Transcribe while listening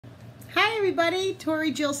Hi everybody,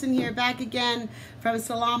 Tori Jilson here, back again from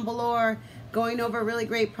Salon Velour, going over really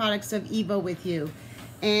great products of Evo with you.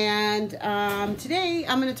 And today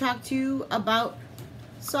I'm going to talk to you about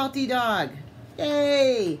Salty Dog.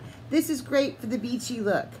 Yay! This is great for the beachy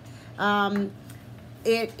look.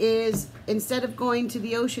 It is, instead of going to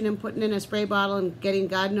the ocean and putting in a spray bottle and getting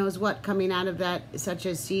God knows what coming out of that, such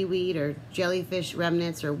as seaweed or jellyfish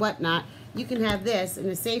remnants or whatnot, you can have this in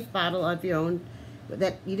a safe bottle of your own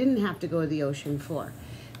that you didn't have to go to the ocean for.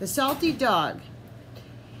 The Salty Dog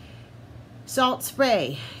Salt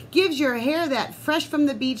Spray gives your hair that fresh from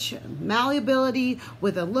the beach malleability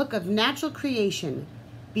with a look of natural creation.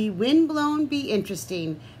 Be windblown, be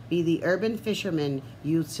interesting, be the urban fisherman,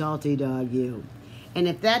 you salty dog, you. And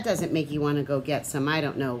if that doesn't make you want to go get some, I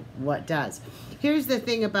don't know what does. Here's the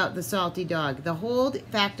thing about the Salty Dog. The hold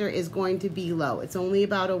factor is going to be low. It's only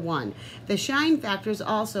about a 1. The shine factor is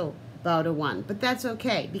also about a 1, but that's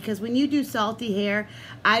okay, because when you do salty hair,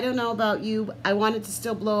 I don't know about you, I want it to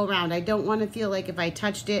still blow around. I don't want to feel like if I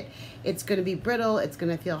touched it, it's going to be brittle, it's going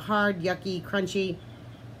to feel hard, yucky, crunchy,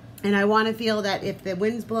 and I want to feel that if the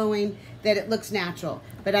wind's blowing, that it looks natural,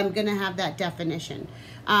 but I'm going to have that definition.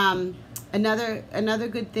 Another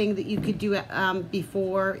good thing that you could do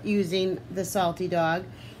before using the Salty Dog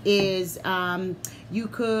is you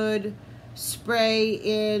could spray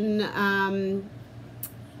in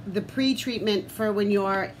the pre-treatment for when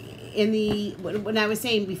you're in the, when I was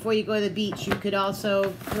saying before you go to the beach, you could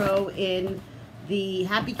also throw in the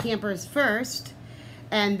Happy Campers first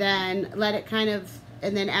and then let it kind of,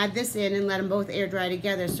 and then add this in and let them both air dry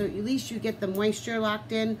together, so at least you get the moisture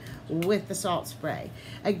locked in with the salt spray.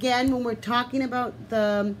 Again, when we're talking about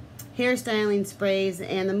the hairstyling sprays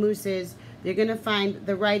and the mousses, you're gonna find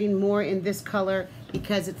the writing more in this color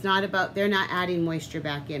because it's not about, they're not adding moisture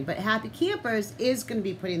back in. But Happy Campers is gonna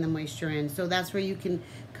be putting the moisture in, so that's where you can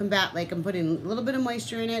combat, like I'm putting a little bit of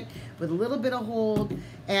moisture in it with a little bit of hold,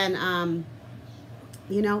 and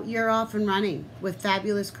you know, you're off and running with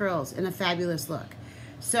fabulous curls and a fabulous look.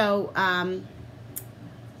 So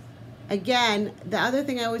again, the other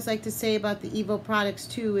thing I always like to say about the Evo products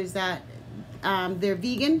too is that they're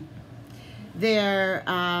vegan. They're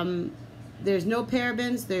there's no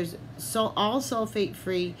parabens. There's all sulfate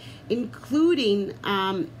free, including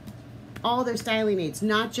all their styling aids,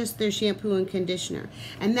 not just their shampoo and conditioner.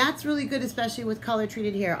 And that's really good, especially with color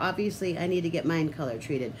treated hair. Obviously, I need to get mine color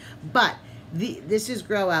treated, but this is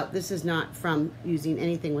Grow Out. This is not from using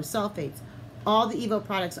anything with sulfates. All the Evo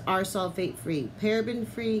products are sulfate free, paraben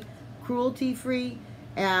free, cruelty free,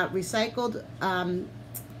 recycled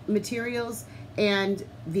materials, and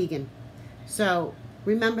vegan. So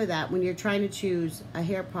remember that when you're trying to choose a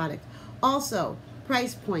hair product. Also,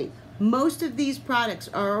 price point. Most of these products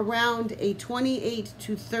are around a $28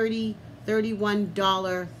 to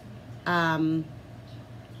 $31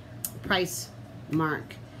 price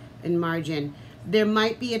mark and margin. There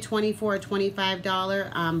might be a $24 or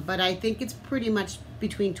 $25, but I think it's pretty much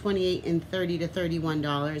between $28 and $30 to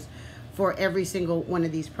 $31 for every single one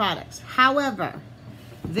of these products. However,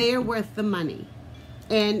 they are worth the money,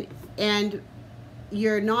 and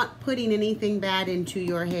you're not putting anything bad into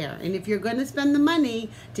your hair. And if you're going to spend the money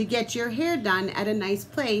to get your hair done at a nice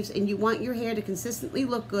place, and you want your hair to consistently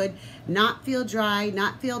look good, not feel dry,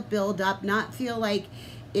 not feel build up, not feel like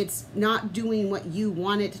it's not doing what you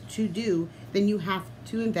want it to do, then you have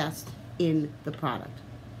to invest in the product.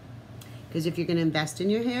 Because if you're going to invest in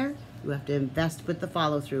your hair, you have to invest with the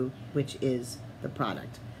follow-through, which is the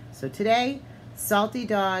product. So today, Salty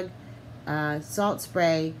Dog Salt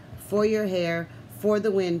Spray for your hair, for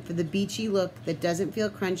the wind, for the beachy look that doesn't feel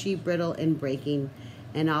crunchy, brittle, and breaking,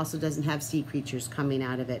 and also doesn't have sea creatures coming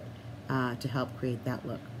out of it to help create that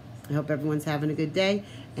look. I hope everyone's having a good day,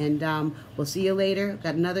 and we'll see you later.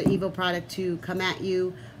 Got another Evo product to come at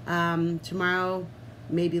you tomorrow,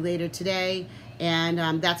 maybe later today,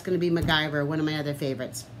 and that's going to be MacGyver, one of my other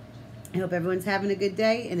favorites. I hope everyone's having a good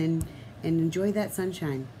day and enjoy that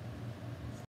sunshine.